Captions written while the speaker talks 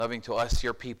loving to us,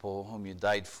 your people whom you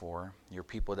died for, your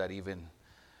people that even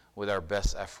with our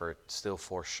best effort still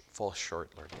fall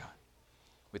short, Lord God.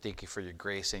 We thank you for your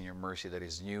grace and your mercy that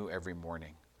is new every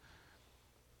morning.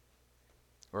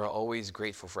 We're always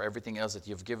grateful for everything else that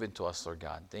you've given to us, Lord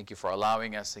God. Thank you for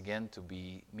allowing us again to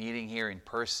be meeting here in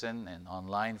person and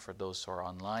online for those who are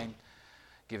online,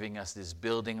 giving us this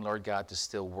building, Lord God, to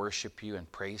still worship you and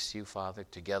praise you, Father,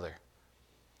 together.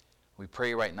 We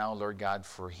pray right now, Lord God,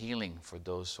 for healing for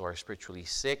those who are spiritually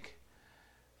sick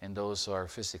and those who are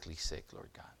physically sick, Lord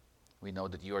God. We know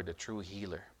that you are the true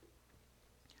healer.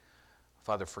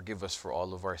 Father, forgive us for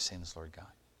all of our sins, Lord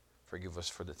God. Forgive us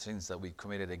for the sins that we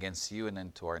committed against you and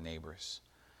then to our neighbors.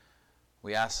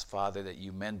 We ask, Father, that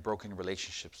you mend broken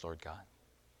relationships, Lord God.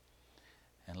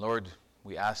 And Lord,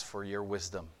 we ask for your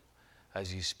wisdom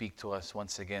as you speak to us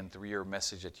once again through your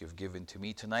message that you've given to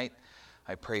me tonight.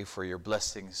 I pray for your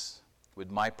blessings with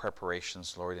my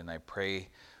preparations, Lord, and I pray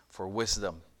for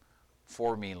wisdom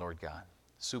for me, Lord God.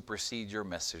 Supersede your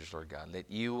message, Lord God.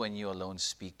 Let you and you alone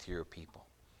speak to your people.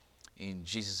 In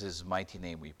Jesus' mighty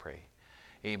name we pray.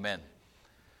 Amen.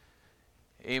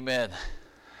 Amen.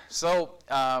 So,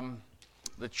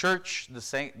 the church,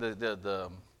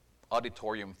 the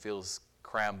auditorium feels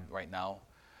crammed right now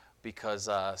because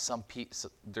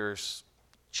there's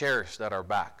chairs that are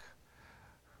back.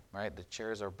 Right? The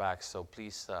chairs are back, so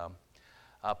please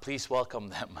welcome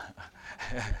them.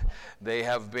 They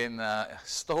have been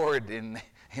stored in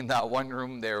that one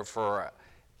room there for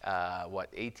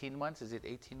 18 months? Is it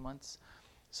 18 months?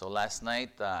 So last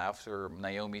night, after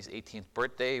Naomi's 18th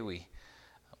birthday, me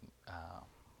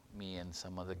and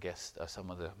some of the guests,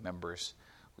 some of the members,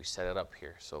 we set it up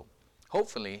here. So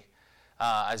hopefully,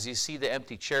 as you see the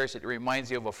empty chairs, it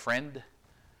reminds you of a friend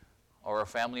or a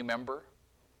family member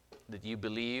that you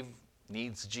believe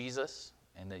needs Jesus,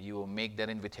 and that you will make that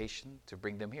invitation to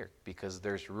bring them here because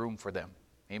there's room for them.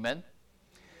 Amen?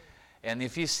 And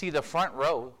if you see the front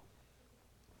row,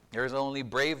 there's only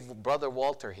brave Brother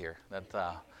Walter here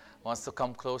that wants to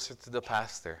come closer to the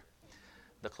pastor.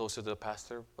 The closer to the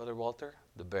pastor, Brother Walter,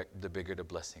 the bigger the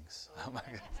blessings. Oh my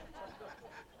God.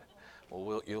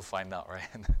 Well, you'll find out, right?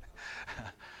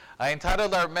 I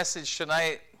entitled our message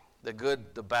tonight, The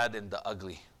Good, the Bad, and the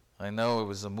Ugly. I know it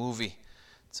was a movie.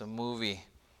 It's a movie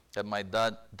that my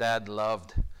dad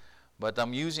loved. But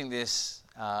I'm using this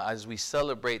as we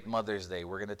celebrate Mother's Day.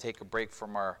 We're going to take a break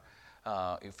from our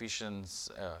Ephesian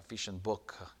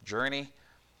book journey.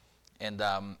 And,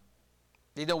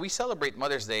 we celebrate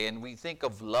Mother's Day and we think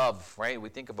of love, right? We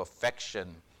think of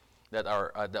affection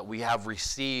that we have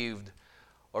received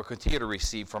or continue to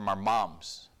receive from our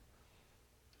moms.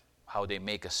 How they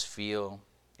make us feel,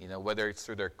 whether it's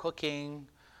through their cooking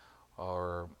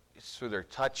or it's through their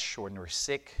touch when we're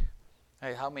sick.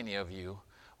 Hey, how many of you,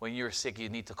 when you're sick, you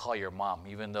need to call your mom,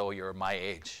 even though you're my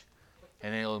age,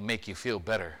 and it'll make you feel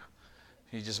better?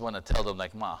 You just want to tell them,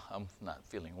 like, Ma, I'm not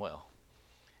feeling well.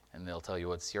 And they'll tell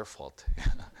you it's your fault.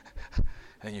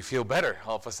 And you feel better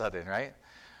all of a sudden, right?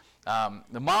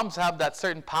 The moms have that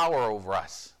certain power over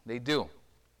us. They do,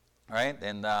 right?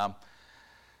 And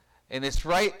it's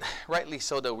rightly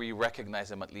so that we recognize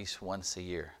them at least once a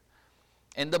year.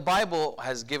 And the Bible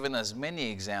has given us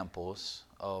many examples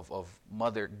of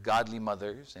godly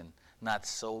mothers and not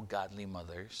so godly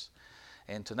mothers.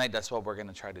 And tonight, that's what we're going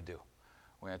to try to do.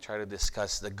 We're going to try to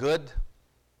discuss the good,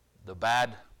 the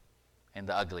bad, and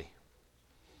the ugly.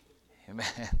 Amen.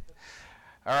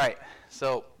 All right,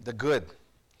 so the good.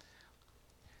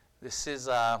 This is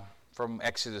from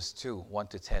Exodus 2,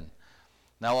 1-10.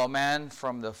 Now a man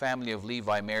from the family of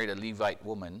Levi married a Levite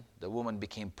woman. The woman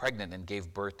became pregnant and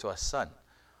gave birth to a son.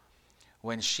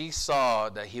 When she saw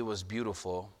that he was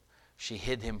beautiful, she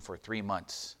hid him for 3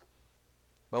 months.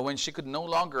 But when she could no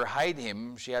longer hide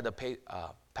him, she had a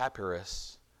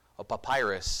papyrus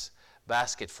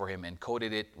basket for him and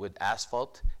coated it with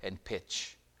asphalt and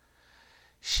pitch.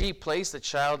 She placed the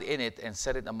child in it and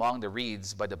set it among the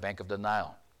reeds by the bank of the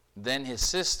Nile. Then his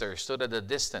sister stood at a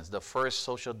distance, the first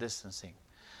social distancing,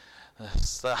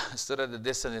 stood at a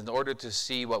distance in order to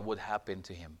see what would happen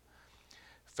to him.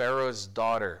 Pharaoh's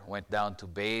daughter went down to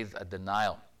bathe at the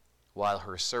Nile, while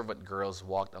her servant girls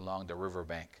walked along the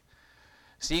riverbank.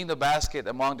 Seeing the basket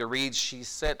among the reeds, she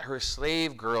sent her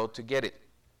slave girl to get it.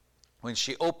 When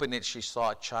she opened it, she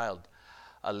saw a child,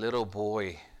 a little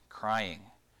boy, crying.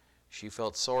 She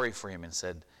felt sorry for him and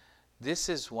said, "This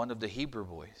is one of the Hebrew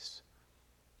boys."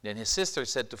 Then his sister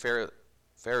said to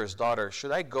Pharaoh's daughter,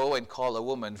 "Should I go and call a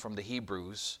woman from the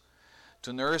Hebrews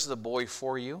to nurse the boy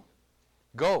for you?"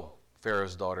 "Go,"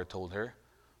 Pharaoh's daughter told her.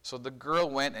 So the girl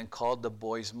went and called the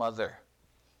boy's mother.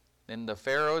 Then the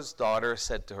Pharaoh's daughter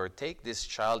said to her, "Take this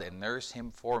child and nurse him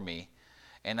for me,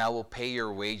 and I will pay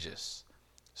your wages."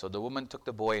 So the woman took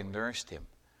the boy and nursed him.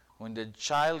 When the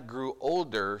child grew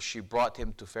older, she brought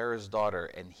him to Pharaoh's daughter,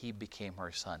 and he became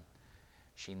her son.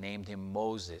 She named him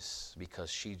Moses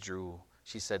because she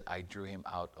said, "I drew him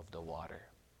out of the water."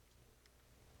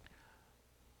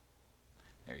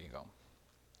 There you go.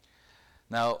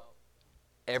 Now,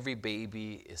 every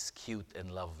baby is cute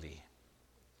and lovely,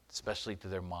 especially to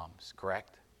their moms,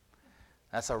 correct?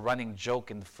 That's a running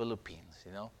joke in the Philippines,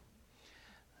 you know.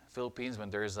 Philippines, when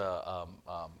there's I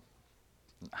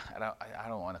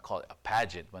don't want to call it a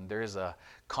pageant, when there's a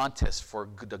contest for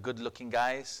the good-looking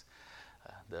guys,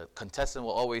 the contestant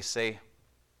will always say,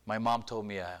 "My mom told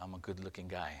me I'm a good-looking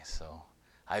guy, so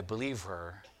I believe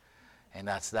her," and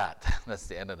that's that. That's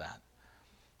the end of that.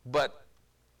 But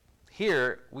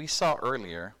here, we saw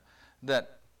earlier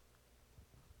that,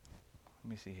 let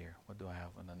me see here, what do I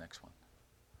have on the next one?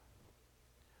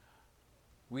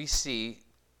 We see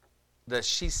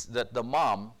that the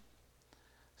mom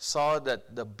saw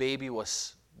that the baby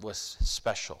was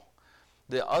special.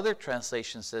 The other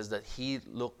translation says that he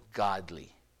looked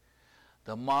godly.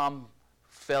 The mom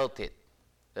felt it,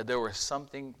 that there was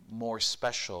something more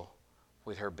special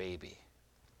with her baby.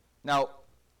 Now,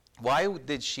 why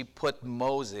did she put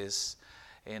Moses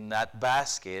in that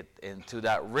basket into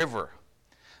that river?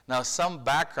 Now, some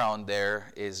background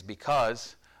there is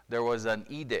because there was an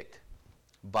edict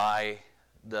by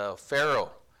the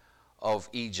Pharaoh of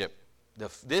Egypt.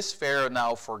 This Pharaoh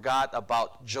now forgot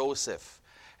about Joseph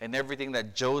and everything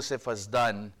that Joseph has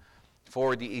done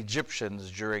for the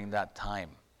Egyptians during that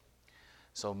time.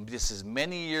 So this is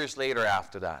many years later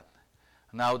after that.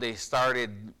 Now they felt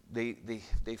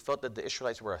that the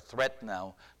Israelites were a threat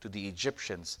now to the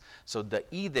Egyptians. So the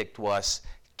edict was,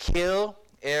 kill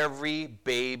every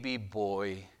baby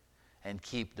boy and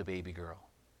keep the baby girl.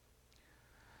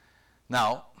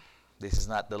 Now, this is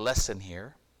not the lesson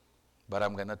here, but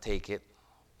I'm going to take it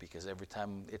because every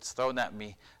time it's thrown at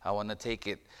me, I want to take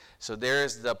it. So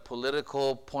there's the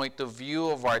political point of view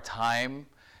of our time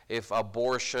if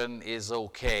abortion is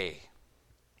okay.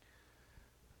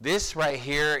 This right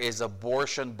here is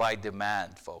abortion by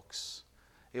demand, folks.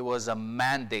 It was a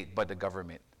mandate by the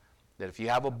government that if you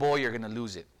have a boy, you're going to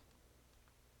lose it.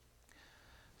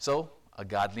 So, a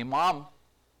godly mom,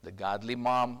 the godly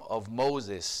mom of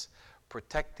Moses,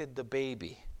 protected the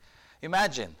baby.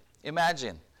 Imagine,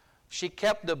 she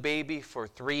kept the baby for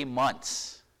 3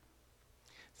 months.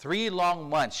 3 long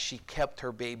months she kept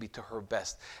her baby to her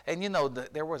best. And you know,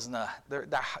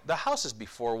 the houses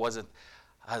before wasn't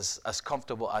as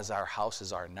comfortable as our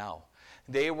houses are now.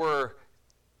 They were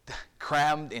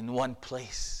crammed in one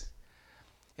place.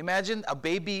 Imagine a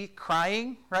baby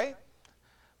crying, right?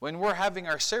 When we're having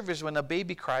our service, when a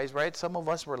baby cries, right? Some of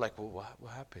us were like, well,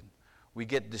 what happened? We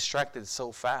get distracted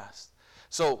so fast.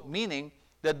 So, meaning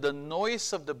that the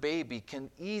noise of the baby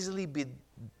can easily be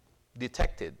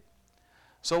detected.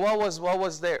 So what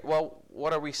was there? Well,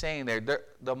 what are we saying there?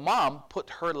 The mom put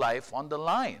her life on the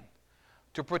line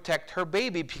to protect her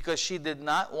baby because she did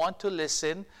not want to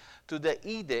listen to the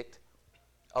edict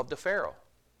of Pharaoh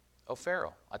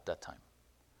at that time.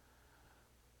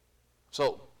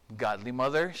 So, godly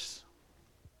mothers,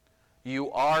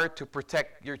 you are to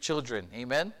protect your children.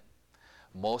 Amen?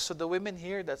 Most of the women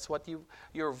here, that's what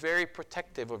you're very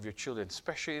protective of your children,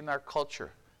 especially in our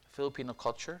culture, Filipino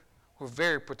culture. We're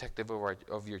very protective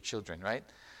of your children, right?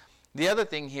 The other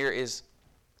thing here is,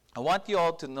 I want you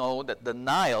all to know that the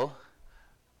Nile,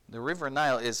 the river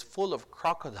Nile, is full of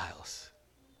crocodiles.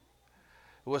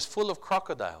 It was full of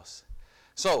crocodiles.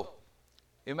 So,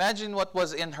 imagine what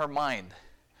was in her mind.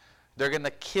 They're going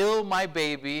to kill my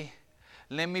baby.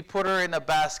 Let me put her in a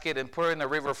basket and put her in a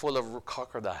river full of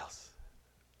crocodiles.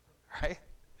 Right?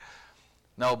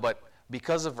 No, but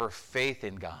because of her faith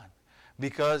in God,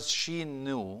 because she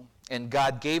knew, and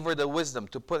God gave her the wisdom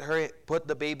to put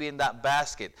the baby in that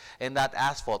basket, in that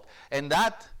asphalt. And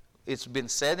that, it's been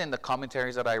said in the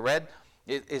commentaries that I read,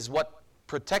 it is what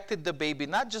protected the baby,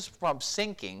 not just from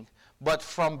sinking, but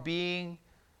from being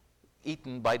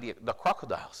eaten by the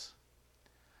crocodiles.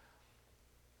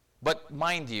 But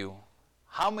mind you,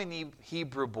 how many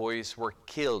Hebrew boys were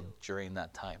killed during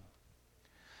that time?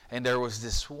 And there was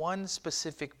this one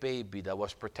specific baby that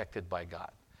was protected by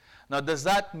God. Now, does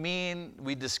that mean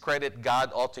we discredit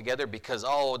God altogether because,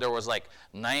 there was like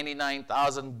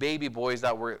 99,000 baby boys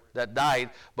that died,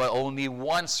 but only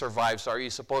one survived? So are you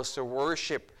supposed to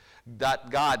worship that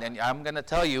God? And I'm going to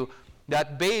tell you,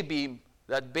 that baby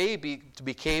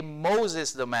became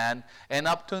Moses the man, and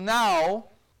up to now,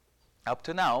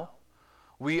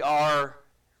 we are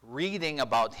reading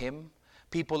about him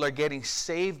people are getting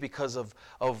saved because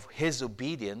of his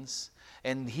obedience.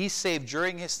 And he saved,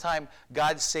 during his time,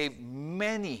 God saved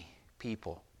many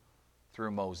people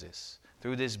through Moses,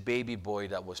 through this baby boy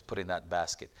that was put in that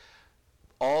basket.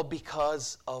 All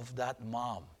because of that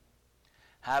mom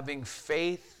having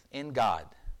faith in God.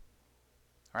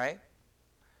 Right?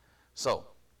 So,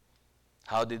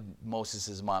 how did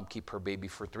Moses' mom keep her baby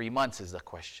for 3 months is the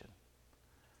question.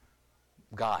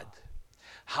 God.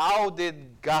 How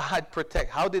did God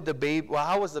protect? How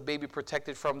was the baby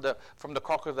protected from the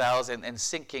crocodiles and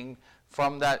sinking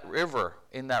from that river,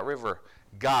 in that river?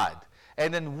 God.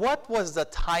 And then what was the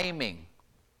timing?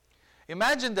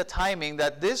 Imagine the timing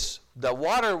that the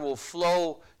water will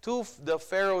flow to the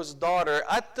Pharaoh's daughter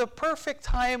at the perfect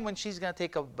time when she's going to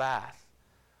take a bath.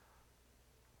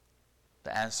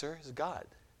 The answer is God.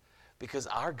 Because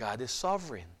our God is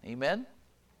sovereign. Amen?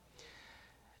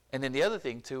 And then the other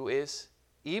thing too is,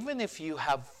 even if you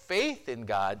have faith in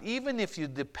God, even if you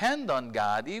depend on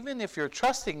God, even if you're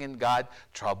trusting in God,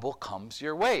 trouble comes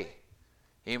your way.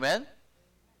 Amen?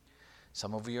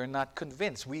 Some of you are not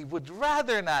convinced. We would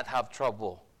rather not have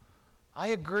trouble. I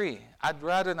agree. I'd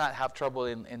rather not have trouble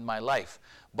in my life.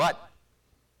 But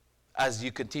if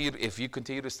you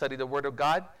continue to study the Word of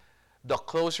God, the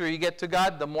closer you get to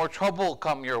God, the more trouble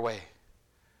come your way.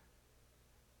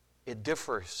 It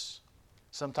differs.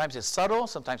 Sometimes it's subtle,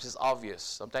 sometimes it's obvious.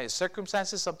 Sometimes it's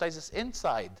circumstances, sometimes it's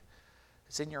inside.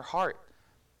 It's in your heart.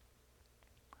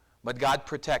 But God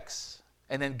protects.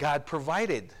 And then God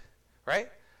provided. Right?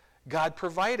 God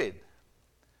provided.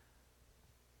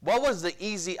 What was the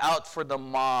easy out for the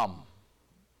mom?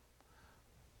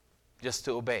 Just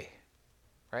to obey.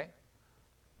 Right?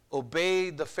 Obey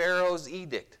the Pharaoh's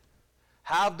edict.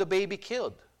 Have the baby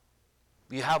killed.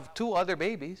 You have 2 other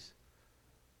babies.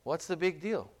 What's the big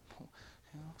deal?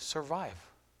 Survive.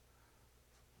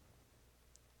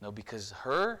 No, because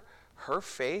her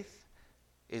faith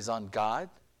is on God,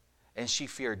 and she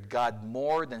feared God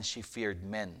more than she feared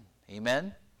men.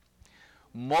 Amen?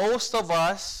 Most of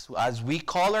us, as we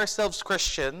call ourselves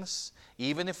Christians,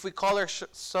 even if we call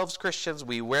ourselves Christians,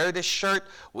 we wear this shirt,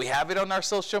 we have it on our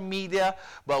social media,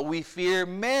 but we fear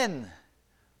men.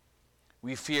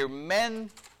 We fear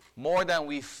men more than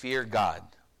we fear God.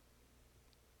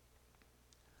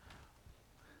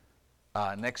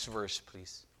 Next verse,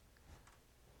 please.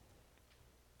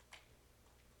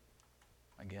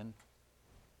 Again.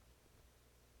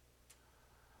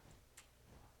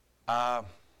 I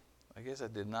guess I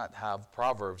did not have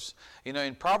Proverbs.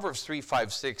 In Proverbs 3,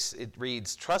 5, 6, it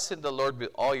reads, "Trust in the Lord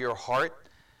with all your heart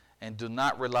and do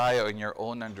not rely on your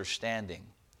own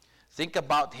understanding. Think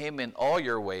about him in all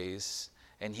your ways,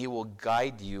 and he will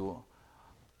guide you.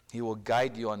 He will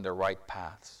guide you on the right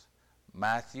paths."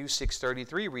 Matthew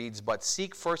 6:33 reads, "But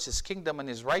seek first his kingdom and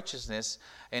his righteousness,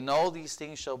 and all these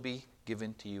things shall be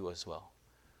given to you as well."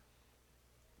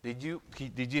 Did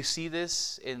you see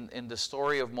this in the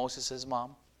story of Moses'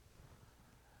 mom?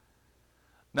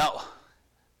 Now,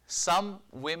 some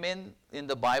women in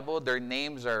the Bible, their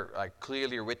names are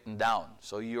clearly written down.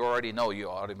 So you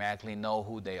automatically know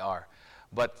who they are.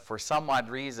 But for some odd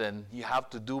reason, you have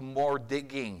to do more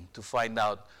digging to find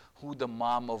out who the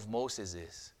mom of Moses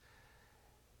is.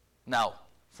 Now,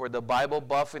 for the Bible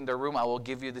buff in the room, I will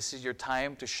give you, this is your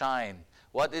time to shine.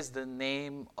 What is the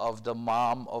name of the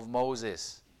mom of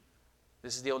Moses?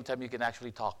 This is the only time you can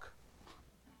actually talk.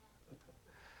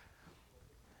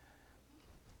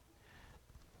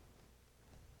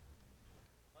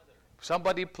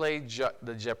 Somebody play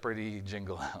the Jeopardy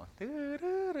jingle out.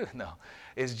 No,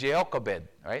 it's Jochebed,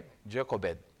 right?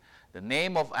 Jochebed. The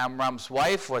name of Amram's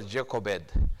wife was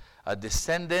Jochebed, a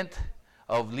descendant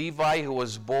of Levi who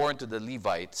was born to the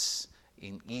Levites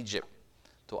in Egypt.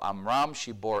 To Amram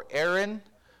she bore Aaron,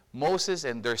 Moses,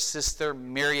 and their sister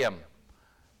Miriam.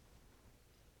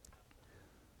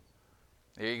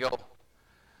 There you go.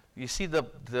 You see the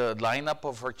lineup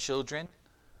of her children?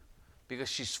 Because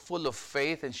she's full of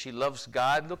faith and she loves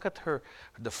God. Look at her,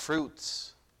 the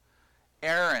fruits.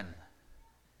 Aaron,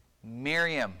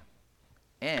 Miriam,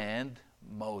 and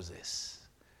Moses.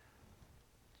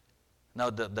 Now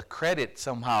the credit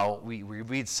somehow, we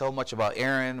read so much about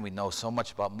Aaron, we know so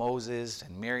much about Moses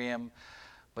and Miriam,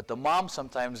 but the mom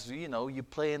sometimes, you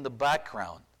play in the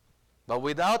background. But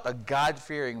without a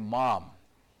God-fearing mom,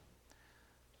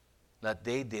 that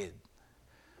they did,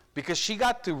 because she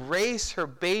got to raise her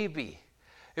baby.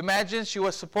 Imagine she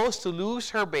was supposed to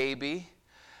lose her baby,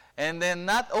 and then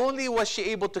not only was she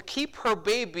able to keep her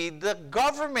baby, the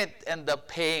government ended up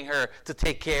paying her to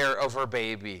take care of her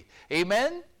baby.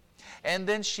 Amen? And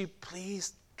then she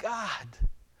pleased God.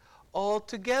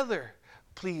 Altogether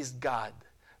pleased God.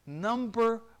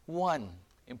 Number one,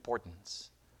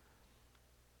 importance.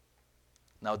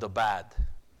 Now the bad.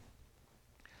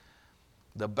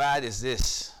 The bad is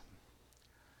this.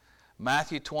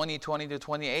 Matthew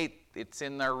 20:20-28, it's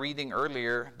in our reading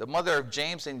earlier. The mother of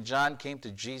James and John came to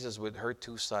Jesus with her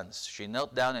 2 sons. She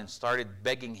knelt down and started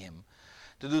begging him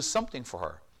to do something for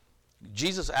her.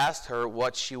 Jesus asked her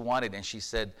what she wanted, and she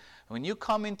said, "When you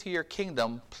come into your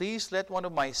kingdom, please let one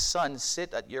of my sons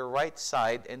sit at your right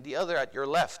side and the other at your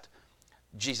left."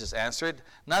 Jesus answered,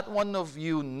 "Not one of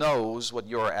you knows what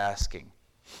you are asking.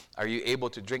 Are you able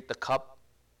to drink the cup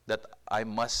that I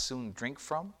must soon drink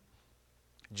from?"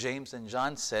 James and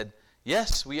John said,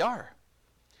 "Yes, we are."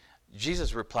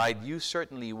 Jesus replied, "You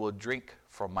certainly will drink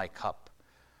from my cup.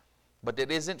 But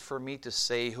it isn't for me to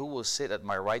say who will sit at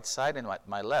my right side and at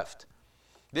my left.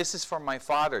 This is for my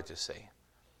Father to say."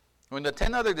 When the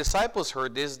 10 other disciples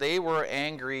heard this, they were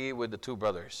angry with the 2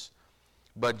 brothers.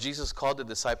 But Jesus called the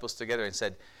disciples together and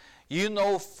said, "You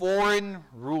know, foreign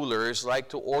rulers like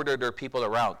to order their people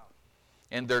around,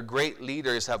 and their great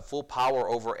leaders have full power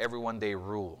over everyone they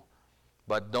rule.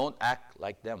 But don't act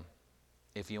like them.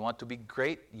 If you want to be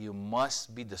great, you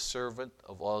must be the servant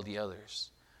of all the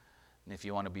others. And if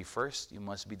you want to be first, you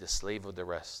must be the slave of the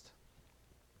rest.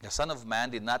 The Son of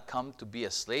Man did not come to be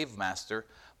a slave master,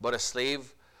 but a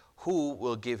slave who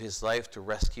will give his life to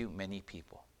rescue many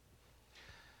people."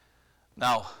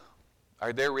 Now,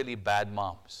 are there really bad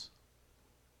moms?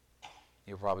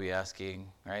 You're probably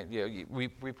asking, right? Yeah, we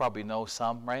probably know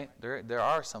some, right? There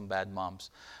are some bad moms.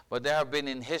 But there have been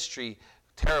in history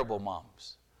terrible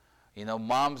moms. You know,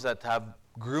 moms that have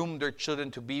groomed their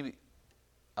children to be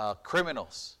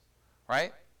criminals,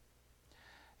 right?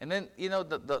 And then, you know,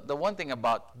 the one thing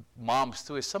about moms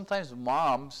too is sometimes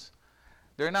moms,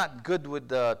 they're not good with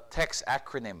the text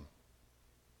acronym.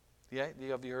 Yeah,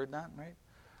 have you heard that, right?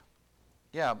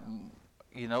 Yeah,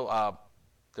 you know,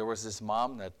 there was this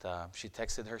mom that she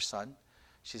texted her son.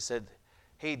 She said,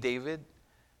 "Hey, David,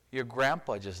 your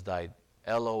grandpa just died.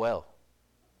 LOL."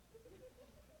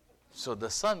 So the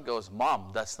son goes,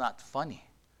 "Mom, that's not funny."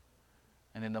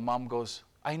 And then the mom goes,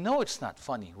 "I know it's not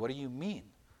funny. What do you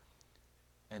mean?"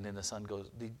 And then the son goes,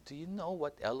 do you know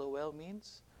what LOL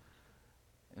means?"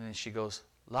 And then she goes,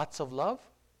 "Lots of love?"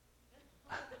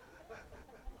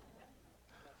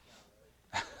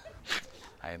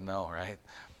 I know, right?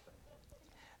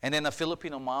 And then a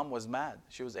Filipino mom was mad.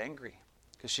 She was angry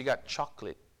because she got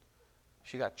chocolate.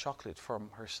 She got chocolate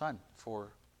from her son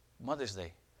for Mother's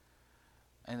Day.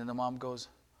 And then the mom goes,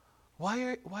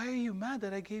 why are you mad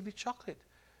that I gave you chocolate?"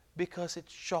 "Because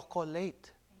it's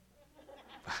chocolate."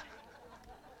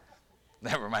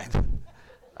 Never mind.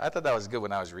 I thought that was good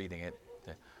when I was reading it.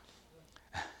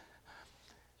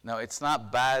 Now, it's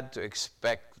not bad to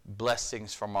expect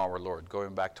blessings from our Lord.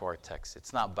 Going back to our text,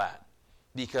 it's not bad.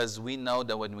 Because we know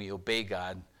that when we obey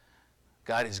God,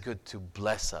 God is good to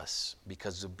bless us.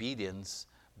 Because obedience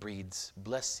breeds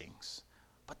blessings.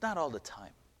 But not all the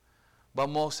time. But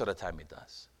most of the time it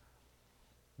does.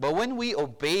 But when we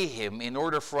obey Him in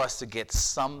order for us to get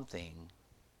something,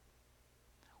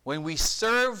 when we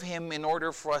serve Him in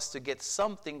order for us to get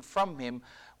something from Him,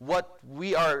 what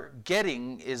we are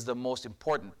getting is the most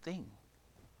important thing.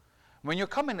 When you're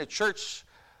coming to church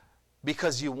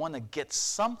because you want to get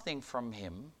something from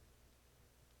Him,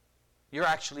 you're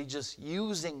actually just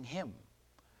using Him.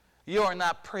 You are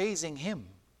not praising Him.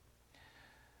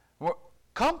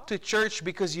 Come to church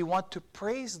because you want to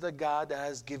praise the God that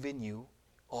has given you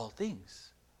all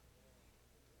things.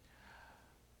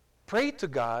 Pray to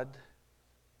God,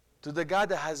 to the God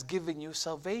that has given you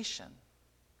salvation.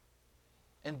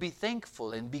 And be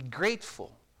thankful and be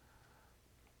grateful.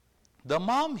 The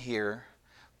mom here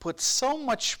put so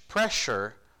much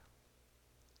pressure.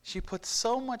 She put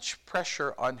so much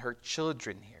pressure on her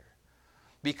children here.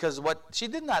 Because she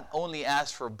did not only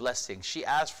ask for blessings, she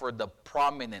asked for the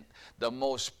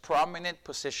most prominent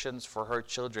positions for her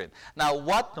children. Now,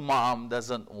 what mom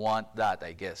doesn't want that,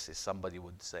 I guess, is somebody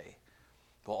would say.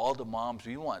 For all the moms,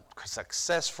 we want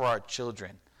success for our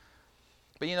children.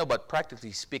 But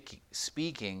practically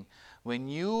speaking, when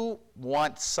you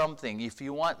want something, if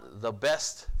you want the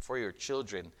best for your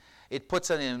children, it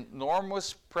puts an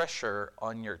enormous pressure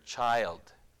on your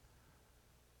child.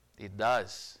 It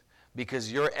does.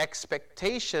 Because your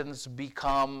expectations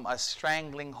become a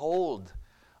strangling hold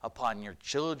upon your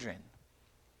children.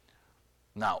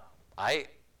 Now, I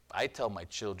tell my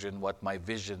children what my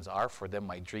visions are for them,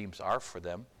 my dreams are for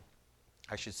them.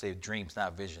 I should say dreams,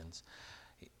 not visions.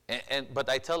 But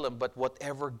I tell them, but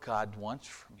whatever God wants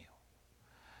from you,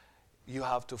 you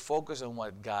have to focus on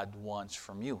what God wants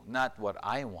from you, not what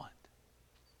I want.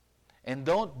 And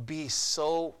don't be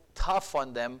so tough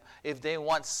on them if they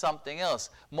want something else.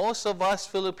 Most of us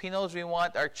Filipinos, we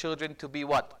want our children to be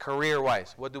what?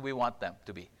 Career-wise. What do we want them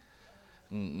to be?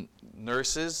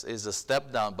 Nurses is a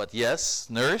step down, but yes,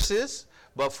 nurses.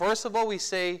 But first of all, we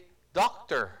say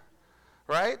doctor,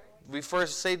 right? We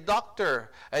first say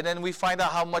doctor, and then we find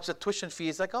out how much the tuition fee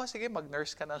is. Like, oh, sige,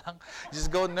 mag-nurse ka na lang. Just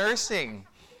go nursing,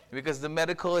 because the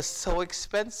medical is so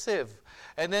expensive.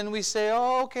 And then we say,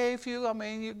 oh, okay, if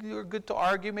you're good to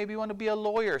argue, maybe you want to be a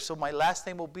lawyer. So my last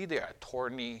name will be there,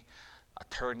 Attorney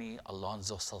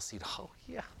Alonzo Salcido. Oh,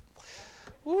 yeah.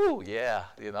 Ooh, yeah,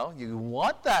 you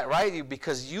want that, right?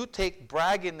 Because you take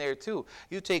brag in there too.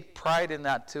 You take pride in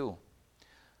that too.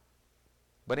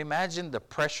 But imagine the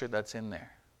pressure that's in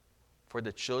there for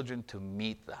the children to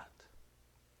meet that,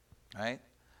 right?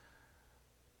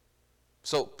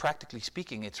 So practically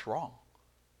speaking, it's wrong.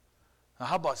 Now,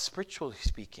 how about spiritually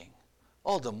speaking?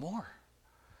 All the more.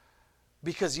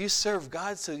 Because you serve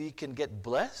God so you can get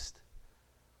blessed?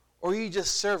 Or you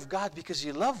just serve God because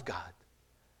you love God?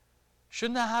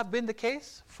 Shouldn't that have been the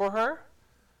case for her?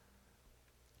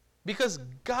 Because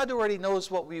God already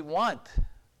knows what we want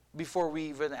before we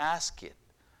even ask it.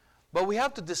 But we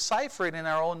have to decipher it in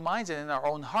our own minds and in our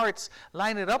own hearts,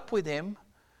 line it up with Him.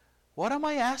 What am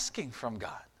I asking from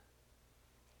God?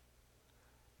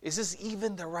 Is this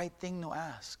even the right thing to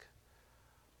ask?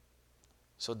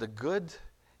 So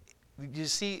you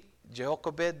see,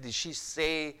 Jochebed, did she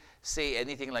say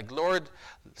anything like, Lord,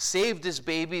 save this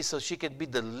baby so she can be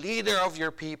the leader of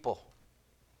your people?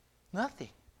 Nothing.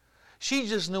 She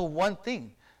just knew one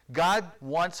thing. God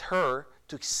wants her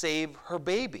to save her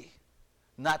baby,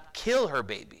 not kill her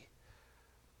baby.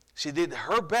 She did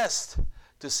her best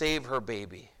to save her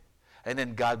baby. And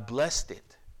then God blessed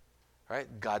it. Right?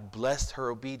 God blessed her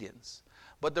obedience.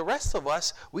 But the rest of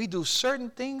us, we do certain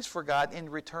things for God in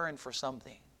return for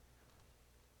something.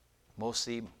 Most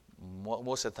of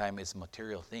the time, it's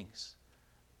material things.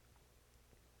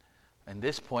 At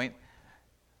this point,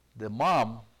 the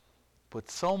mom put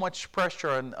so much pressure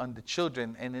on the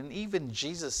children, and then even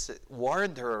Jesus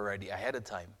warned her already ahead of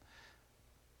time.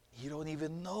 You don't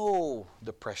even know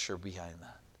the pressure behind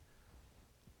that.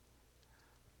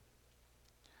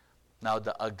 Now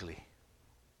the ugly.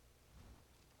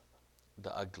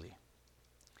 The ugly.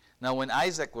 Now when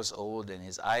Isaac was old and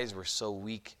his eyes were so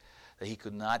weak that he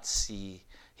could not see,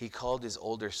 he called his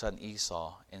older son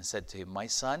Esau and said to him, My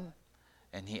son?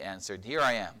 And he answered, Here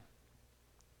I am.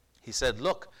 He said,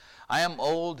 Look, I am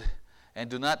old and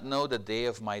do not know the day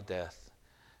of my death.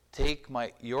 Take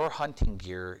your hunting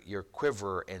gear, your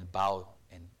quiver and bow,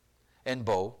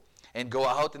 and go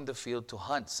out in the field to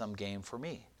hunt some game for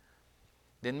me.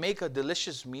 Then make a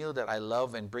delicious meal that I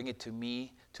love and bring it to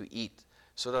me to eat,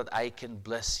 so that I can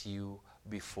bless you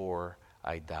before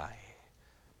I die.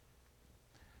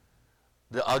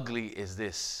 The ugly is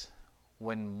this: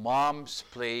 when moms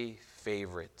play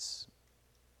favorites.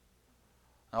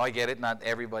 Now I get it, not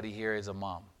everybody here is a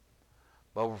mom,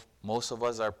 but most of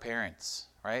us are parents,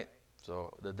 right?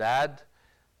 So the dad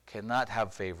cannot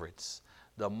have favorites.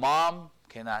 The mom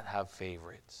cannot have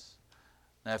favorites.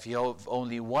 Now if you have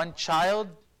only one child,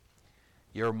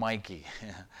 you're Mikey.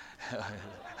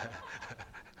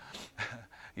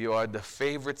 You are the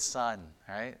favorite son,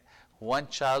 right? One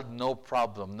child, no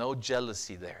problem, no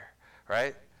jealousy there,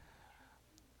 right?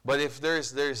 But if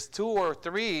there's two or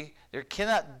three, there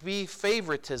cannot be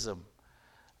favoritism.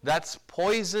 That's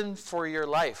poison for your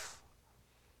life.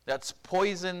 That's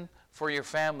poison for your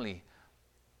family.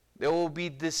 There will be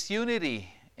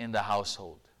disunity in the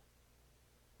household.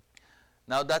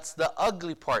 Now that's the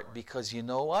ugly part, because you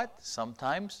know what?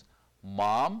 Sometimes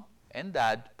mom and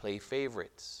dad play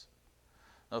favorites.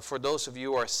 Now for those of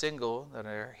you who are single that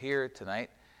are here tonight,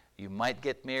 you might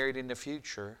get married in the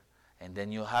future and then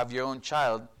you'll have your own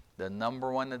child. The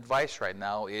number one advice right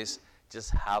now is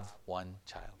just have one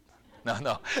child.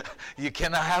 No. You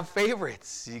cannot have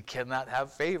favorites. You cannot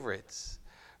have favorites.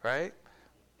 Right?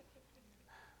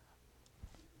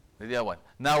 The other one.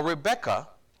 Now Rebekah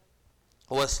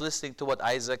was listening to what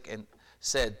Isaac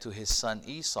said to his son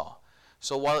Esau.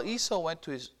 So while Esau went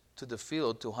to the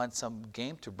field to hunt some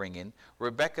game to bring in,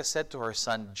 Rebekah said to her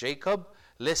son Jacob,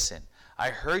 Listen, I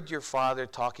heard your father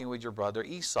talking with your brother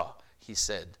Esau. He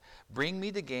said, Bring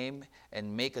me the game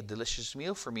and make a delicious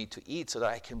meal for me to eat, so that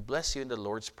I can bless you in the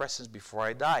Lord's presence before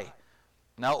I die.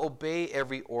 Now obey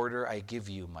every order I give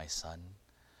you, my son.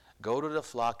 Go to the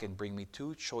flock and bring me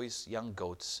 2 choice young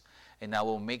goats, and I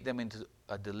will make them into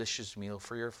a delicious meal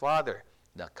for your father,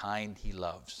 the kind he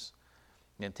loves.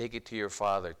 Then take it to your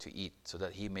father to eat, so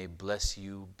that he may bless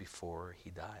you before he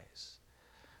dies.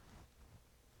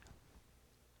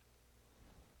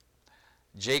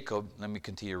 Jacob, let me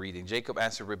continue reading. Jacob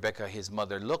answered Rebekah, his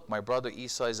mother, "Look, my brother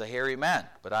Esau is a hairy man,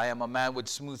 but I am a man with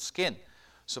smooth skin.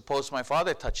 Suppose my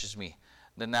father touches me,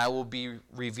 then I will be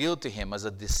revealed to him as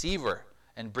a deceiver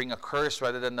and bring a curse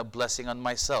rather than a blessing on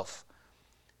myself."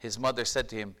 His mother said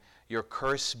to him, "Your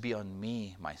curse be on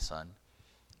me, my son.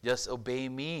 Just obey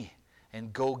me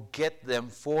and go get them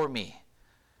for me."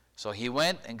 So he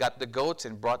went and got the goats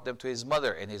and brought them to his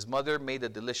mother, and his mother made a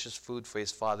delicious food for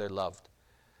his father loved.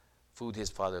 Food his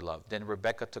father loved. Then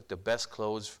Rebekah took the best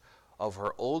clothes of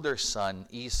her older son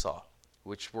Esau,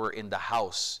 which were in the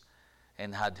house,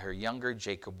 and had her younger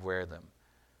Jacob wear them.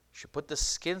 She put the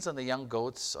skins on the young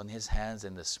goats on his hands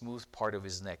and the smooth part of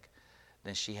his neck.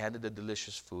 Then she handed the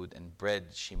delicious food and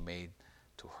bread she made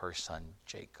to her son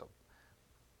Jacob.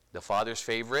 The father's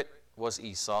favorite was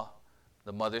Esau.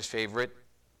 The mother's favorite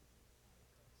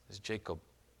is Jacob.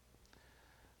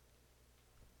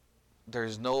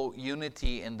 There's no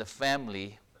unity in the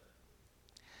family.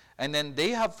 And then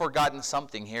they have forgotten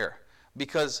something here.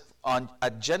 Because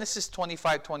at Genesis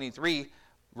 25:23,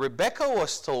 Rebekah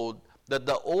was told that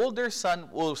the older son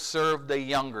will serve the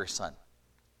younger son.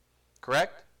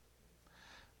 Correct?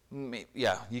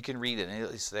 Yeah, you can read it.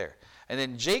 It's there. And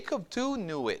then Jacob too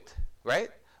knew it.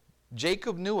 Right?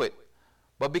 Jacob knew it.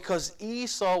 But because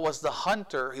Esau was the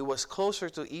hunter, he was closer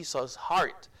to Esau's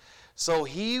heart. So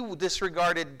he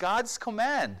disregarded God's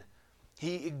command.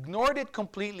 He ignored it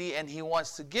completely, and he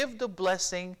wants to give the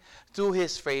blessing to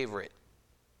his favorite.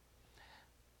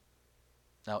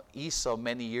 Now, Esau,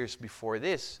 many years before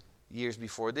this,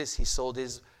 he sold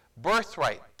his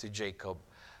birthright to Jacob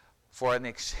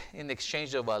in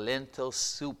exchange of a lentil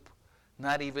soup.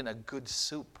 Not even a good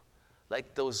soup.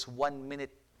 Like those 1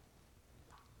 minute,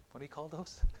 what do you call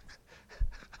those?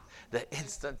 The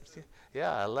instant,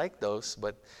 yeah, I like those,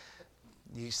 but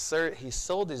he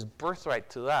sold his birthright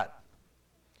to that.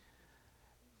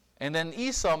 And then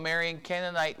Esau, marrying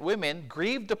Canaanite women,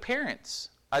 grieved the parents.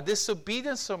 A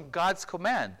disobedience from God's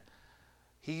command.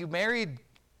 He married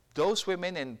those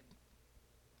women and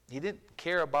he didn't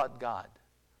care about God.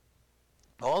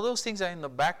 All those things are in the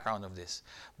background of this.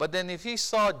 But then if you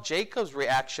saw Jacob's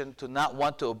reaction to not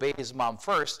want to obey his mom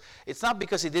first, it's not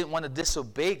because he didn't want to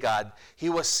disobey God. He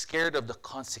was scared of the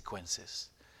consequences.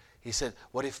 He said,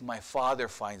 what if my father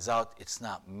finds out it's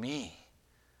not me?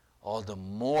 All the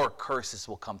more curses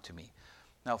will come to me.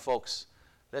 Now, folks,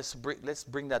 let's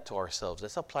bring that to ourselves.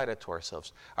 Let's apply that to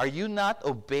ourselves. Are you not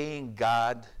obeying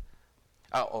God?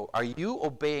 Are you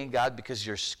obeying God because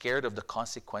you're scared of the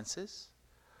consequences?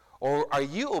 Or are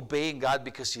you obeying God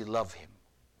because you love Him?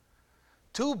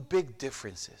 Two big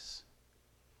differences.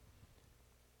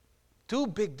 Two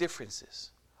big differences.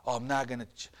 Oh, I'm not gonna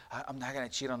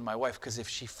cheat on my wife because if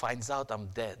she finds out, I'm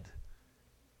dead.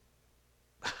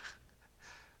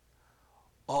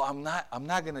 Oh, I'm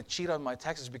not gonna cheat on my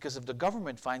taxes because if the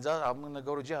government finds out, I'm gonna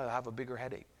go to jail. I'll have a bigger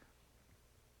headache.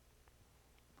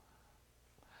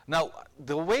 Now,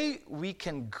 the way we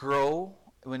can grow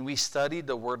when we study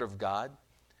the Word of God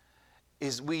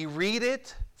is we read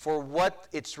it for what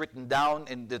it's written down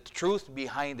and the truth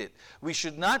behind it. We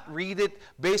should not read it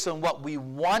based on what we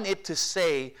want it to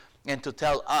say and to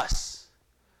tell us.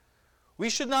 We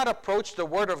should not approach the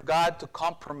Word of God to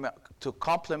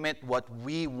complement what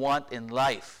we want in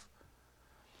life.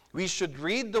 We should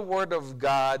read the Word of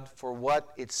God for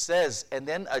what it says and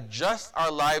then adjust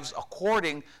our lives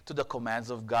according to the commands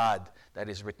of God that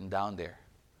is written down there.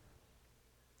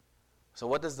 So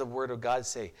what does the Word of God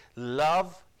say?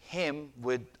 Love Him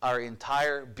with our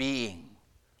entire being.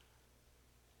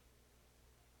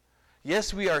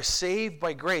 Yes, we are saved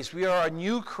by grace. We are a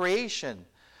new creation.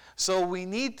 So we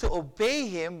need to obey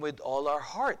Him with all our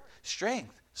heart,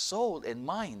 strength, soul, and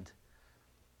mind.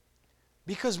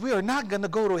 Because we are not going to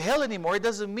go to hell anymore. It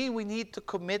doesn't mean we need to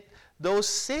commit those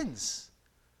sins.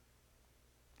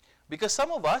 Because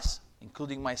some of us,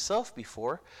 including myself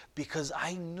before, because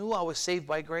I knew I was saved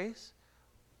by grace,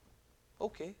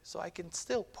 okay, so I can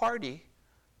still party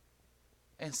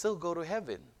and still go to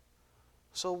heaven.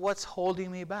 So what's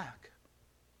holding me back?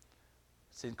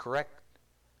 It's incorrect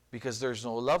because there's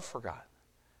no love for God.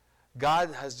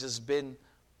 God has just been,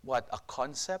 what, a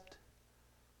concept?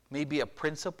 Maybe a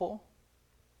principle?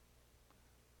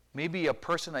 Maybe a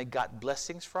person I got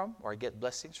blessings from or I get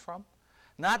blessings from?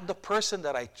 Not the person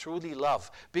that I truly love.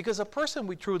 Because a person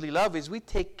we truly love is we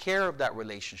take care of that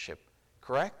relationship.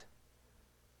 Correct?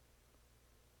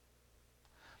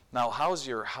 Now, how's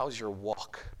your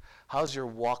walk? How's your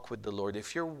walk with the Lord?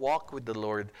 If your walk with the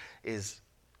Lord is,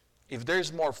 if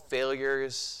there's more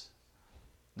failures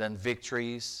than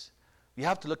victories, you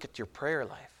have to look at your prayer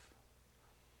life.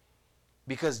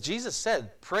 Because Jesus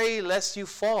said, pray lest you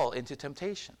fall into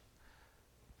temptation.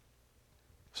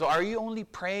 So are you only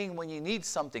praying when you need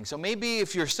something? So maybe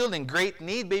if you're still in great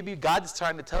need, maybe God's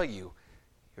trying to tell you,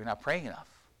 you're not praying enough.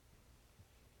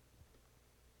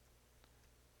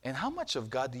 And how much of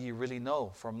God do you really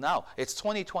know from now? It's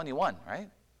 2021, right?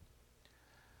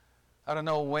 I don't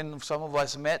know when some of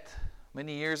us met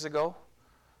many years ago.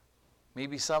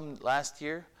 Maybe some last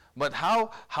year. But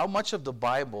how much of the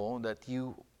Bible that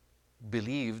you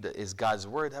believed is God's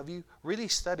Word have you really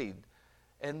studied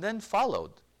and then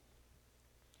followed?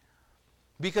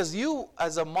 Because you,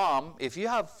 as a mom, if you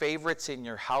have favorites in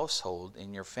your household,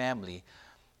 in your family,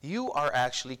 you are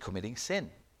actually committing sin.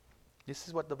 This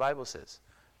is what the Bible says.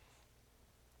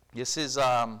 This is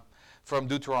from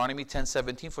Deuteronomy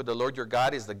 10:17. For the Lord your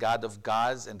God is the God of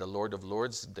gods and the Lord of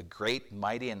lords, the great,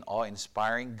 mighty, and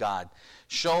awe-inspiring God,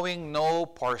 showing no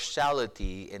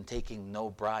partiality and taking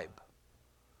no bribe.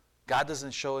 God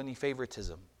doesn't show any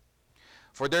favoritism.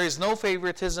 For there is no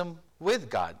favoritism with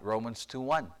God, Romans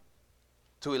 2:1.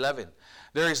 2:11.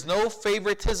 There is no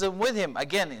favoritism with him,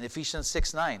 again in Ephesians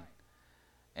 6:9.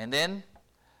 And then,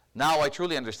 now I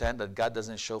truly understand that God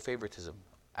doesn't show favoritism,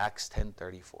 Acts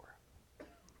 10:34.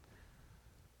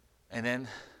 And then,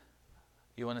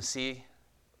 you want to see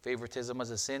favoritism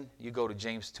as a sin? You go to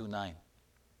James 2:9.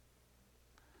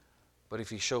 But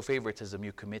if you show favoritism,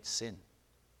 you commit sin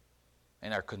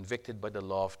and are convicted by the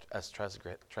law as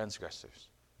transgressors.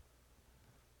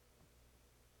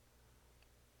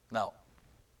 Now,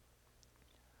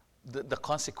 the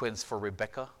consequence for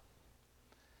Rebekah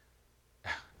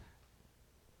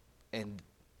and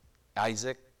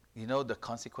Isaac, you know the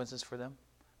consequences for them?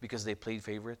 Because they played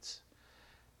favorites.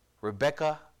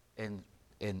 Rebekah and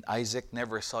Isaac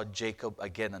never saw Jacob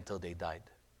again until they died.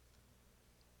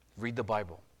 Read the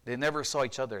Bible. They never saw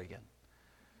each other again.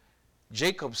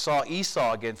 Jacob saw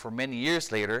Esau again for many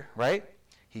years later, right?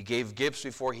 He gave gifts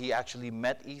before he actually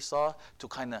met Esau to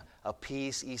kind of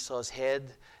appease Esau's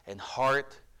head and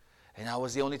heart. And that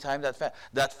was the only time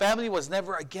that family was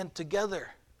never again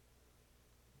together.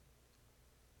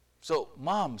 So,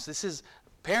 moms,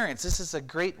 parents, this is a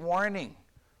great warning.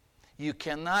 You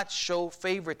cannot show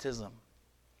favoritism.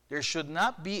 There should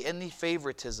not be any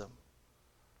favoritism.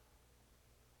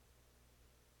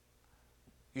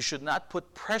 You should not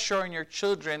put pressure on your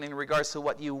children in regards to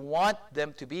what you want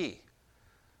them to be.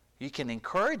 You can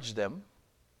encourage them,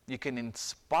 you can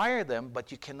inspire them,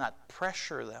 but you cannot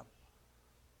pressure them.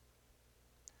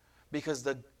 Because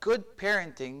the good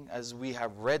parenting, as we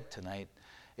have read tonight,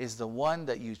 is the one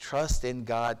that you trust in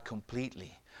God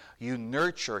completely. You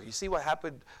nurture. You see what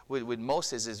happened with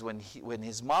Moses is when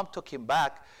his mom took him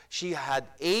back, she had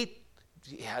 8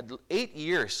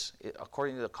 years,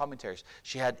 according to the commentaries.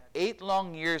 She had 8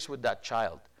 long years with that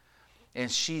child. And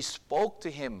she spoke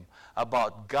to him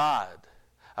about God,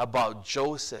 about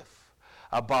Joseph,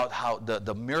 about how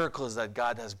the miracles that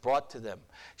God has brought to them.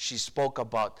 She spoke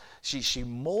about, she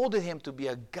molded him to be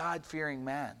a God-fearing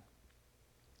man.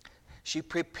 She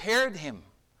prepared him.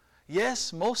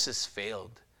 Yes, Moses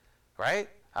failed, right?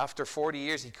 After 40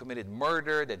 years, he committed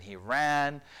murder, then he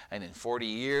ran, and in 40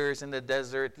 years in the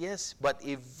desert, yes, but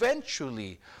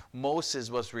eventually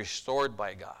Moses was restored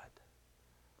by God.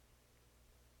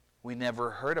 We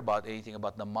never heard about anything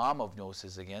about the mom of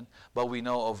Moses again, but we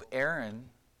know of Aaron,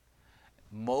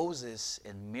 Moses,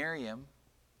 and Miriam,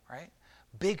 right?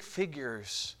 Big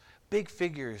figures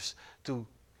to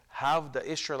have the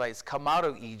Israelites come out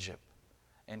of Egypt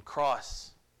and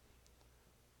cross.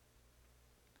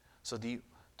 So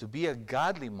to be a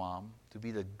godly mom, to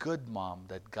be the good mom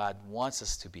that God wants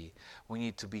us to be, we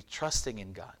need to be trusting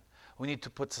in God. We need to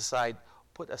put aside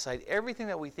everything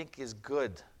that we think is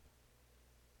good.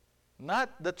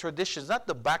 Not the traditions, not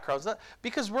the backgrounds,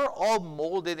 because we're all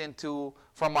molded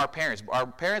from our parents. Our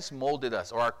parents molded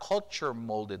us, or our culture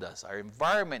molded us, our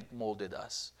environment molded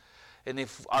us. And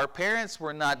if our parents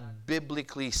were not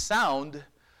biblically sound,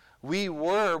 we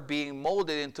were being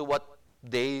molded into what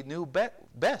they knew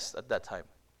best at that time.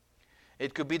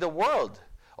 It could be the world.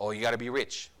 Oh, you got to be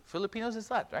rich. Filipinos is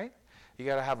that, right? You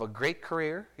got to have a great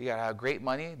career. You got to have great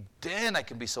money. Then I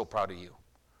can be so proud of you.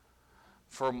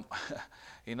 For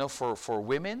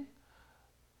women,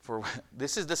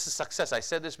 this is success. I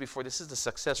said this before. This is the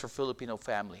success for Filipino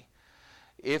family.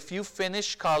 If you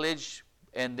finish college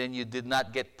and then you did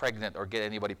not get pregnant or get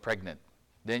anybody pregnant,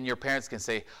 then your parents can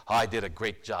say, "Oh, I did a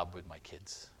great job with my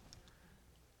kids."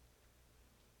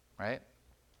 Right?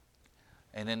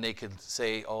 And then they can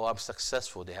say, "Oh, I'm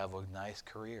successful. They have a nice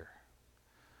career."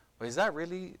 But is that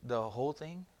really the whole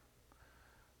thing?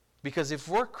 Because if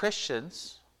we're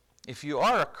Christians, if you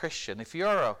are a Christian, if you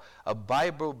are a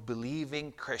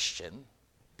Bible-believing Christian,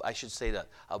 I should say that,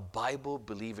 a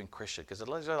Bible-believing Christian, because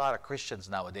there's a lot of Christians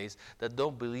nowadays that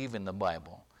don't believe in the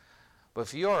Bible. But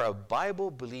if you're a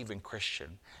Bible-believing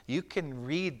Christian, you can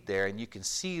read there and you can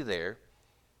see there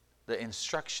the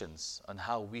instructions on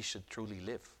how we should truly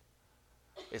live.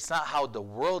 It's not how the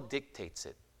world dictates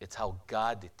it. It's how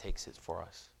God dictates it for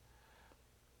us.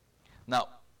 Now,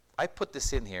 I put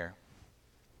this in here,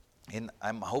 and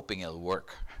I'm hoping it'll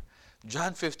work.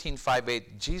 John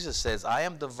 15:5-8, Jesus says, I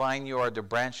am the vine, you are the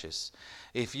branches.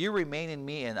 If you remain in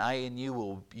me and I in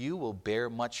you, you will bear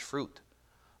much fruit.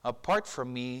 Apart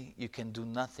from me, you can do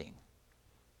nothing.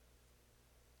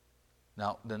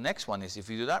 Now, the next one is, if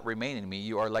you do not remain in me,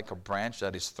 you are like a branch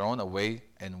that is thrown away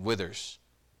and withers.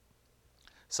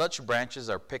 Such branches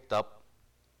are picked up,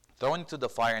 thrown into the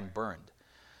fire, and burned.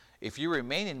 If you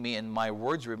remain in me and my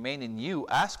words remain in you,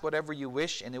 ask whatever you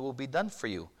wish and it will be done for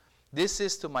you. This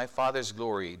is to my Father's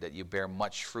glory that you bear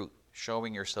much fruit,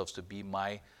 showing yourselves to be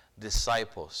my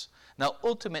disciples. Now,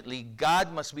 ultimately,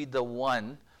 God must be the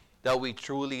one that we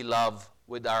truly love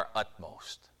with our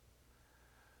utmost.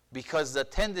 Because the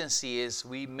tendency is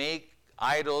we make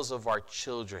idols of our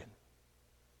children.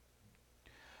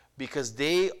 Because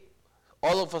they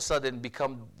all of a sudden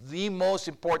become the most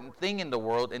important thing in the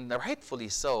world, and rightfully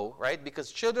so, right?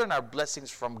 Because children are blessings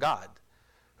from God,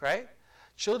 right?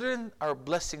 Children are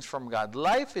blessings from God.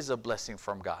 Life is a blessing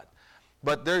from God.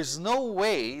 But there's no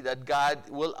way that God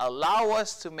will allow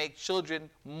us to make children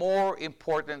more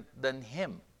important than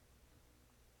Him.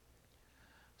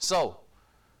 So,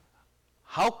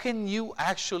 how can you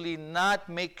actually not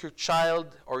make your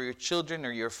child or your children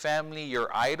or your family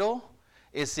your idol?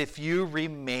 Is if you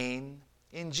remain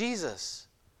in Jesus.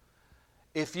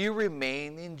 If you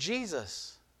remain in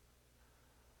Jesus.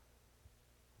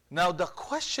 Now the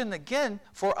question again,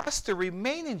 for us to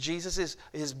remain in Jesus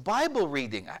is Bible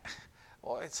reading.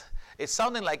 Well, it's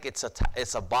sounding like it's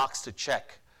a box to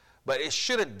check, but it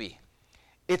shouldn't be.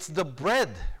 It's the bread,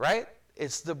 right?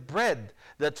 It's the bread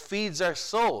that feeds our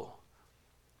soul.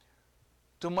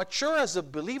 To mature as a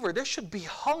believer, there should be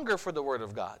hunger for the Word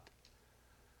of God.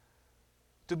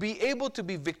 To be able to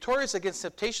be victorious against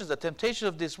temptations, the temptations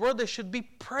of this world, there should be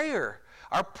prayer.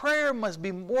 Our prayer must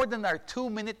be more than our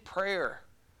 2-minute prayer.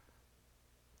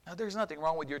 Now, there's nothing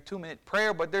wrong with your 2-minute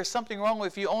prayer, but there's something wrong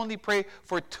if you only pray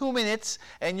for 2 minutes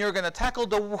and you're going to tackle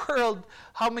the world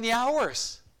how many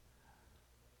hours?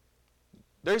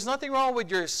 There's nothing wrong with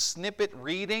your snippet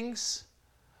readings,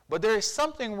 but there is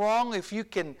something wrong if you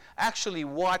can actually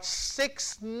watch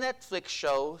 6 Netflix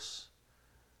shows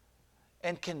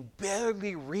and can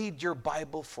barely read your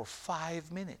Bible for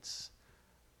 5 minutes.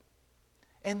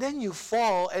 And then you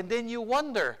fall, and then you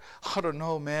wonder, I don't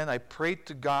know, man, I prayed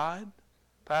to God,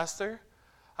 Pastor.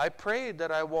 I prayed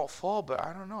that I won't fall, but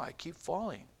I don't know, I keep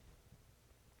falling.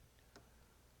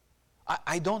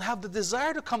 I don't have the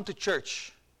desire to come to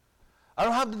church. I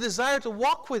don't have the desire to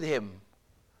walk with Him.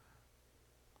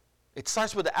 It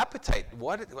starts with the appetite.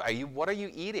 What are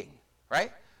you eating,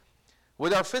 right?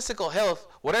 With our physical health,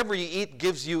 whatever you eat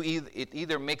gives you, it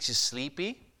either makes you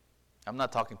sleepy. I'm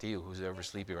not talking to you, who's ever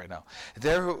sleepy right now.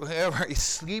 Whoever is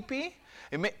sleepy,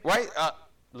 right?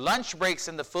 Lunch breaks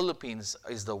in the Philippines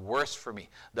is the worst for me.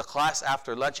 The class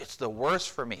after lunch, it's the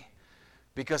worst for me.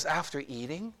 Because after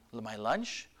eating my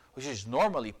lunch, which is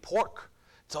normally pork,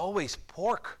 it's always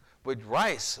pork with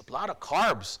rice, a lot of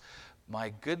carbs.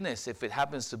 My goodness, if it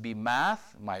happens to be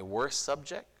math, my worst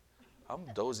subject, I'm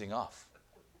dozing off.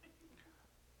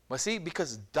 But see,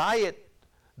 because diet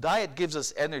gives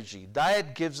us energy.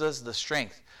 Diet gives us the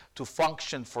strength to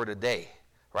function for the day,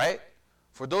 right?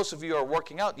 For those of you who are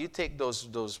working out, you take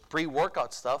those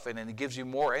pre-workout stuff and then it gives you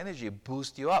more energy, it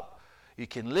boosts you up. You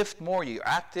can lift more, you're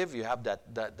active, you have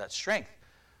that strength.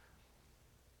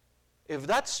 If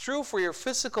that's true for your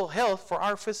physical health, for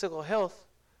our physical health,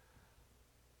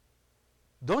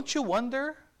 wouldn't you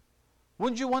wonder,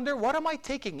 what am I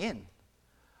taking in?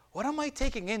 What am I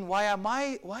taking in?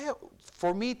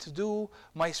 For me to do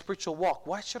my spiritual walk,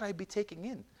 what should I be taking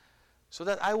in? So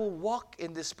that I will walk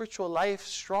in this spiritual life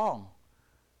strong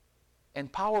and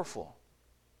powerful.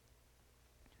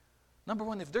 Number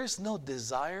one, if there's no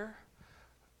desire,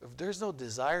 there's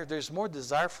more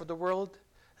desire for the world,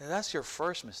 then that's your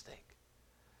first mistake.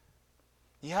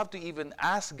 You have to even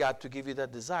ask God to give you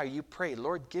that desire. You pray,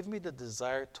 Lord, give me the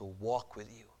desire to walk with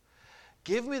you.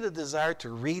 Give me the desire to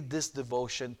read this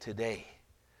devotion today.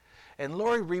 And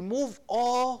Lord, remove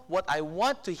all what I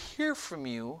want to hear from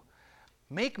you.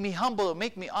 Make me humble and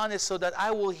make me honest so that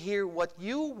I will hear what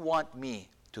you want me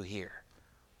to hear.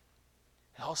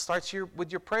 It all starts here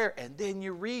with your prayer, and then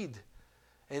you read,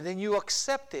 and then you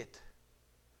accept it.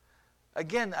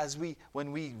 Again,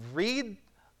 when we read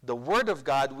the Word of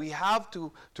God, we have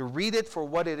to read it for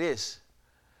what it is.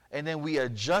 And then we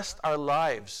adjust our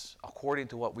lives according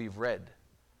to what we've read.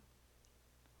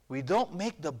 We don't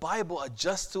make the Bible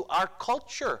adjust to our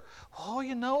culture.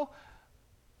 Oh,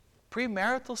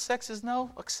 premarital sex is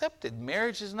now accepted.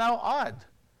 Marriage is now odd.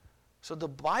 So the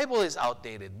Bible is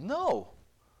outdated. No.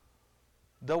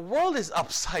 The world is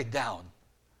upside down.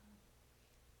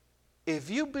 If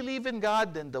you believe in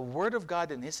God, then the Word of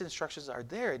God and His instructions are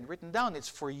there and written down. It's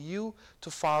for you to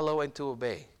follow and to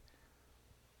obey.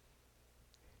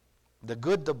 The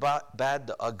good, the bad,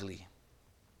 the ugly.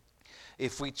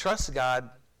 If we trust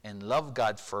God and love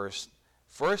God first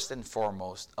and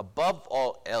foremost, above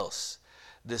all else,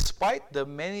 despite the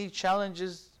many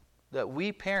challenges that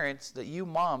we parents, that you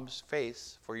moms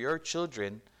face for your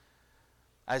children,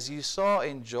 as you saw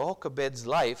in Jochebed's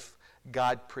life,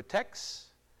 God protects,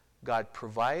 God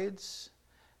provides,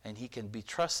 and He can be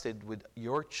trusted with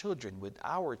your children, with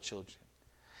our children.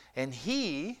 And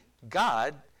He,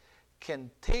 God,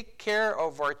 can take care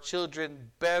of our children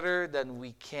better than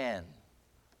we can.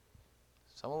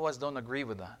 Some of us don't agree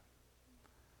with that.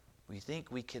 We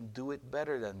think we can do it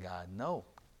better than God. No.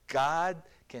 God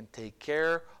can take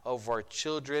care of our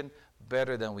children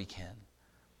better than we can.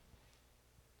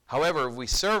 However, if we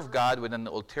serve God with an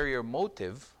ulterior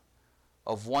motive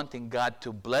of wanting God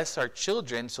to bless our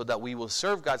children so that we will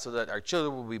serve God so that our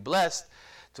children will be blessed,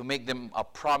 to make them a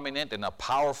prominent and a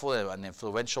powerful and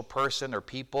influential person or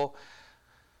people,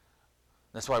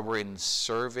 that's why we're in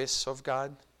service of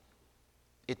God.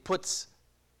 It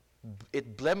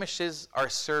blemishes our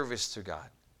service to God.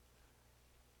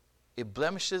 It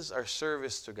blemishes our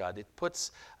service to God. It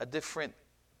puts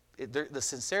the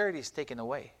sincerity is taken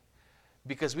away.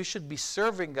 Because we should be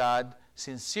serving God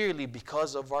sincerely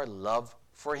because of our love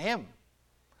for Him.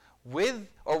 With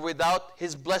or without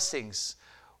His blessings.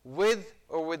 With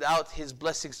or without His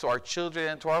blessings to our children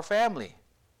and to our family.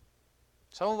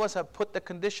 Some of us have put the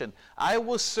condition, I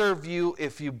will serve you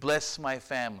if you bless my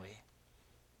family.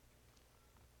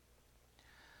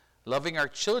 Loving our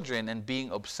children and being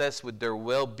obsessed with their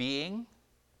well-being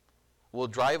will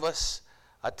drive us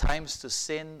at times to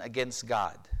sin against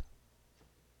God.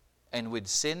 And with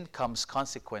sin comes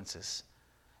consequences.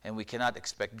 And we cannot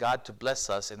expect God to bless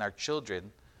us and our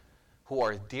children who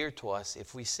are dear to us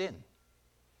if we sin.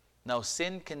 Now,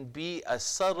 sin can be as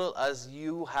subtle as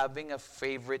you having a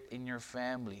favorite in your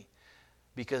family.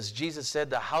 Because Jesus said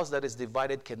the house that is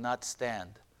divided cannot stand.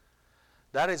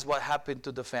 That is what happened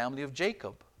to the family of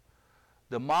Jacob.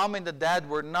 The mom and the dad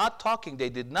were not talking. They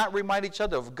did not remind each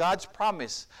other of God's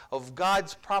promise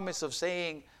of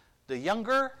saying the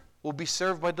younger will be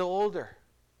served by the older.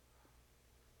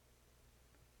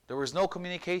 There was no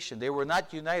communication. They were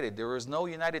not united. There was no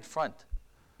united front.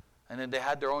 And then they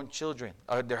had their own children,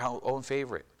 or their own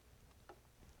favorite.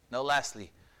 Now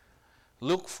lastly,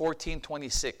 Luke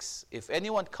 14:26. If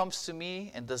anyone comes to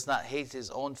me and does not hate his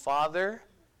own father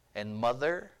and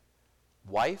mother,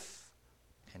 wife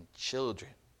and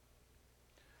children,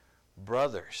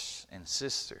 brothers and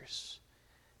sisters,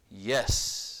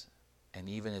 yes, and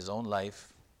even his own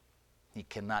life, he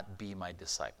cannot be my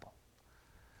disciple.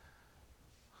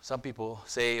 Some people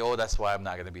say, oh, that's why I'm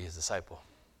not going to be his disciple.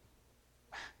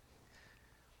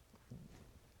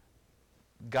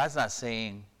 God's not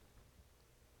saying,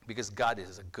 because God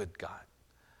is a good God,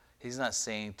 He's not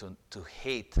saying to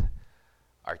hate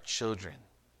our children.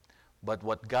 But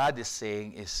what God is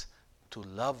saying is to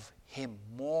love Him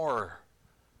more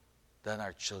than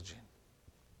our children.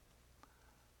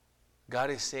 God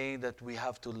is saying that we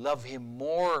have to love Him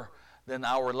more than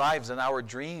our lives and our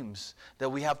dreams. That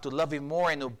we have to love Him more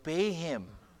and obey Him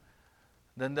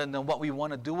than what we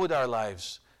want to do with our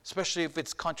lives. Especially if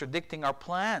it's contradicting our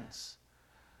plans.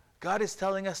 God is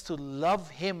telling us to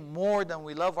love Him more than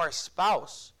we love our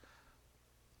spouse.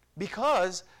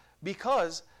 Because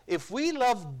if we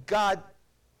love God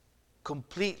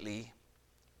completely,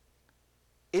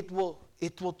 it will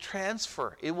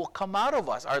transfer. It will come out of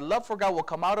us. Our love for God will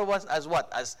come out of us as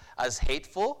what? As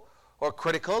hateful or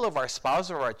critical of our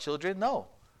spouse or our children? No.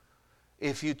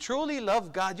 If you truly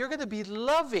love God, you're going to be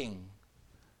loving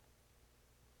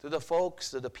to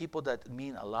the people that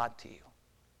mean a lot to you.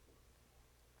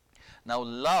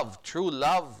 Now, true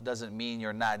love doesn't mean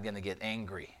you're not going to get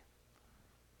angry.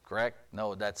 Correct?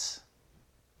 No, that's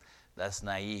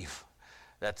naive.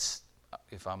 That's,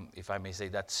 if I may say,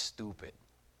 that's stupid.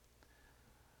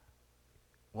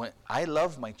 When I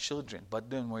love my children, but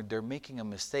then when they're making a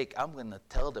mistake, I'm going to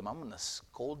tell them, I'm going to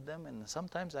scold them, and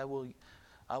sometimes I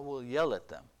will yell at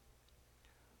them.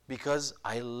 Because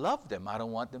I love them. I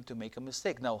don't want them to make a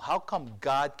mistake. Now, how come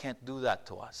God can't do that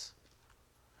to us?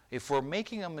 If we're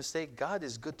making a mistake, God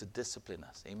is good to discipline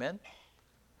us. Amen?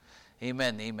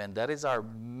 Amen, amen. That is our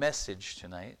message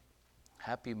tonight.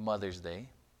 Happy Mother's Day.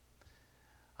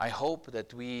 I hope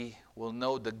that we will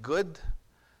know the good,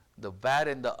 the bad,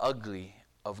 and the ugly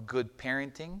of good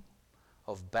parenting,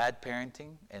 of bad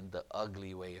parenting, and the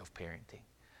ugly way of parenting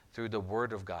through the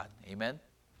Word of God. Amen?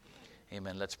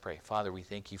 Amen. Let's pray. Father, we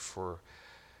thank you for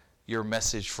your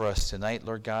message for us tonight,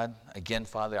 Lord God. Again,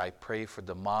 Father, I pray for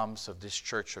the moms of this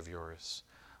church of yours.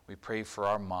 We pray for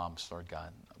our moms, Lord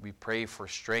God. We pray for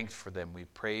strength for them. We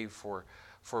pray for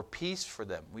peace for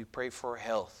them. We pray for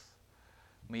health.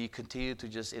 May you continue to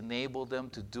just enable them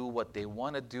to do what they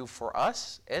want to do for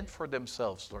us and for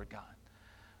themselves, Lord God.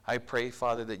 I pray,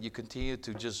 Father, that you continue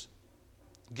to just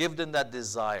give them that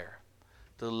desire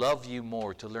to love you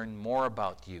more, to learn more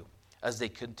about you as they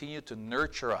continue to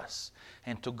nurture us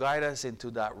and to guide us into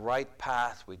that right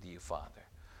path with you, Father.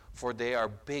 For they are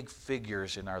big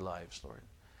figures in our lives, Lord,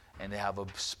 and they have a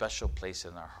special place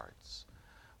in our hearts.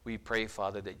 We pray,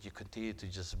 Father, that you continue to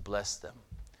just bless them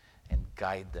and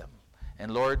guide them.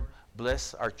 And Lord,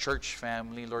 bless our church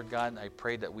family, Lord God. I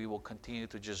pray that we will continue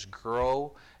to just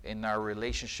grow in our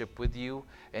relationship with you,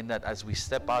 and that as we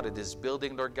step out of this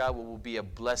building, Lord God, we will be a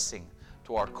blessing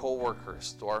to our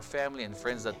co-workers, to our family and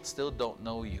friends that still don't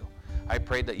know you. I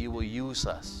pray that you will use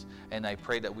us, and I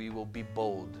pray that we will be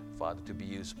bold, Father, to be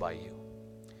used by you.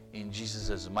 In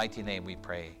Jesus' mighty name we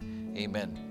pray. Amen.